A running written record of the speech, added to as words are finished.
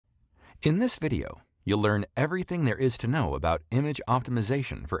In this video, you'll learn everything there is to know about image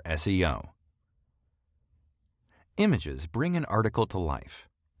optimization for SEO. Images bring an article to life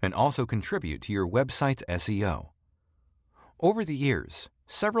and also contribute to your website's SEO. Over the years,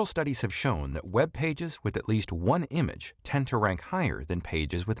 several studies have shown that web pages with at least one image tend to rank higher than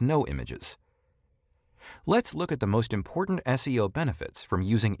pages with no images. Let's look at the most important SEO benefits from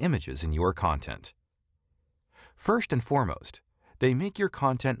using images in your content. First and foremost, they make your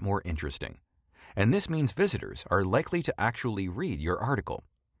content more interesting, and this means visitors are likely to actually read your article.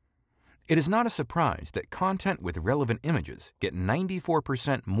 It is not a surprise that content with relevant images get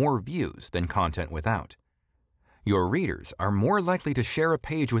 94% more views than content without. Your readers are more likely to share a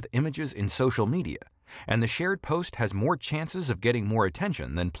page with images in social media, and the shared post has more chances of getting more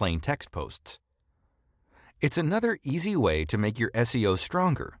attention than plain text posts. It's another easy way to make your SEO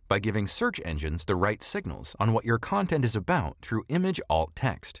stronger by giving search engines the right signals on what your content is about through image alt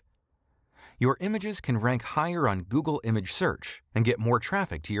text. Your images can rank higher on Google image search and get more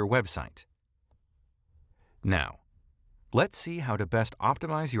traffic to your website. Now, let's see how to best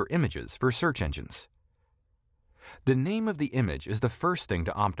optimize your images for search engines. The name of the image is the first thing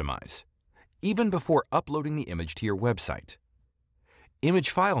to optimize, even before uploading the image to your website.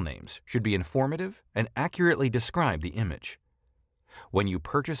 Image file names should be informative and accurately describe the image. When you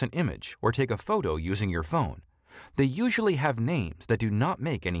purchase an image or take a photo using your phone, they usually have names that do not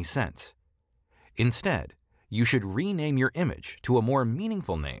make any sense. Instead, you should rename your image to a more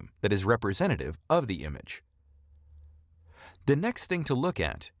meaningful name that is representative of the image. The next thing to look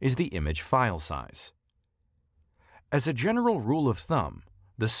at is the image file size. As a general rule of thumb,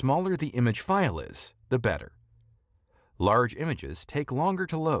 the smaller the image file is, the better. Large images take longer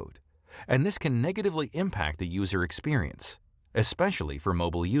to load, and this can negatively impact the user experience, especially for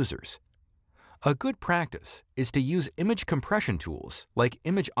mobile users. A good practice is to use image compression tools like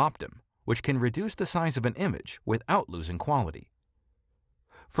Image Optim, which can reduce the size of an image without losing quality.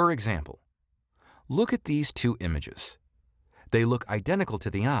 For example, look at these two images. They look identical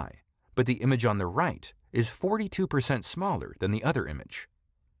to the eye, but the image on the right is 42% smaller than the other image.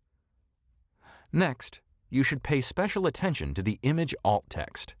 Next, you should pay special attention to the image alt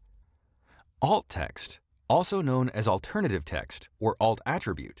text. Alt text, also known as alternative text or alt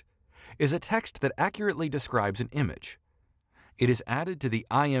attribute, is a text that accurately describes an image. It is added to the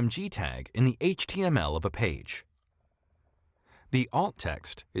IMG tag in the HTML of a page. The alt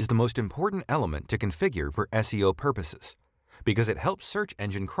text is the most important element to configure for SEO purposes because it helps search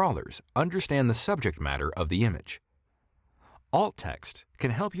engine crawlers understand the subject matter of the image. Alt text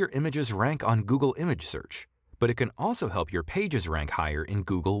can help your images rank on Google image search, but it can also help your pages rank higher in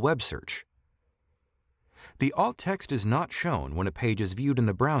Google web search. The alt text is not shown when a page is viewed in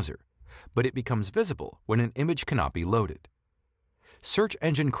the browser, but it becomes visible when an image cannot be loaded. Search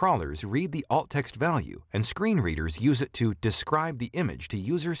engine crawlers read the alt text value, and screen readers use it to describe the image to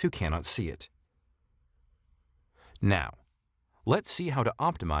users who cannot see it. Now, let's see how to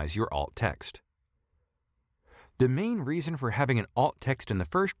optimize your alt text. The main reason for having an alt text in the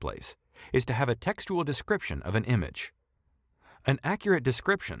first place is to have a textual description of an image. An accurate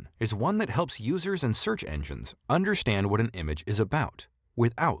description is one that helps users and search engines understand what an image is about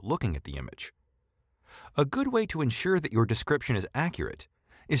without looking at the image. A good way to ensure that your description is accurate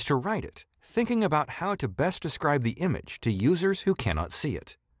is to write it thinking about how to best describe the image to users who cannot see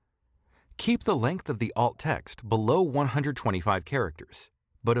it. Keep the length of the alt text below 125 characters,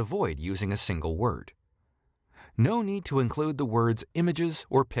 but avoid using a single word. No need to include the words images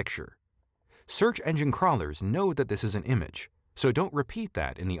or picture. Search engine crawlers know that this is an image, so don't repeat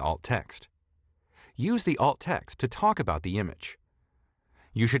that in the alt text. Use the alt text to talk about the image.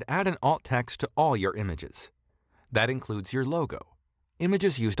 You should add an alt text to all your images. That includes your logo,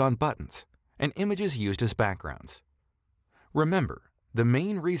 images used on buttons, and images used as backgrounds. Remember, the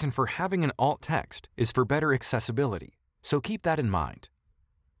main reason for having an alt text is for better accessibility, so keep that in mind.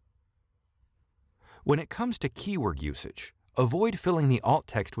 When it comes to keyword usage, avoid filling the alt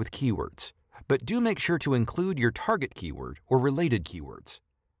text with keywords, but do make sure to include your target keyword or related keywords.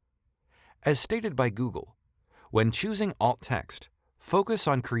 As stated by Google, when choosing alt text, focus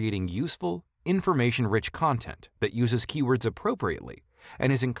on creating useful, information-rich content that uses keywords appropriately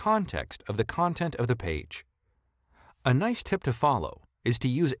and is in context of the content of the page. A nice tip to follow is to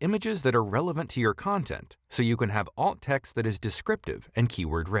use images that are relevant to your content so you can have alt text that is descriptive and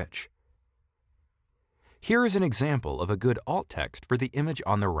keyword-rich. Here is an example of a good alt text for the image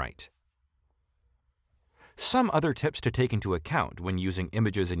on the right. Some other tips to take into account when using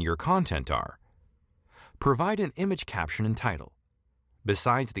images in your content are: provide an image caption and title.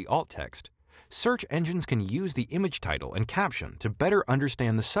 Besides the alt text, Search engines can use the image title and caption to better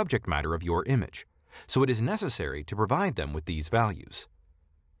understand the subject matter of your image, so it is necessary to provide them with these values.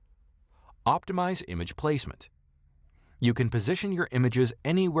 Optimize image placement. You can position your images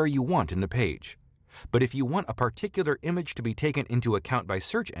anywhere you want in the page, but if you want a particular image to be taken into account by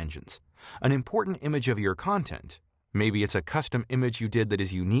search engines, an important image of your content, maybe it's a custom image you did that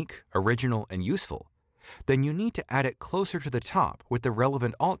is unique, original, and useful, then you need to add it closer to the top with the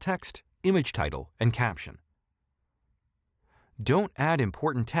relevant alt text, image title, and caption. Don't add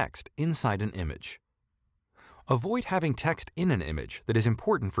important text inside an image. Avoid having text in an image that is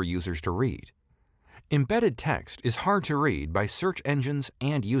important for users to read. Embedded text is hard to read by search engines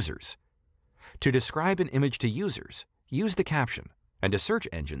and users. To describe an image to users, use the caption, and to search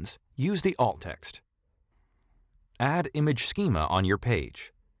engines, use the alt text. Add image schema on your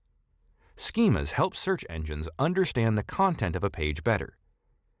page. Schemas help search engines understand the content of a page better.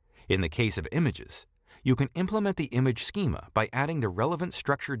 In the case of images, you can implement the image schema by adding the relevant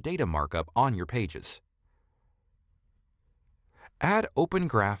structured data markup on your pages. Add Open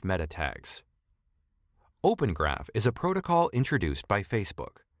Graph meta tags. Open Graph is a protocol introduced by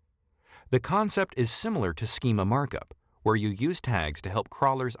Facebook. The concept is similar to schema markup, where you use tags to help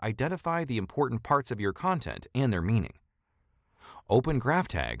crawlers identify the important parts of your content and their meaning. Open Graph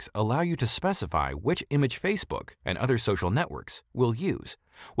tags allow you to specify which image Facebook and other social networks will use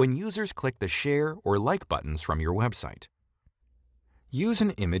when users click the share or like buttons from your website. Use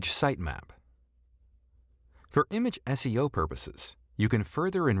an image sitemap. For image SEO purposes, you can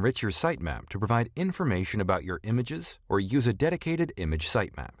further enrich your sitemap to provide information about your images or use a dedicated image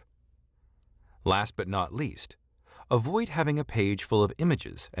sitemap. Last but not least, avoid having a page full of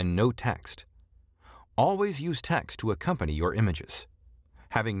images and no text. Always use text to accompany your images.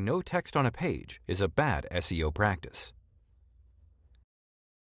 Having no text on a page is a bad SEO practice.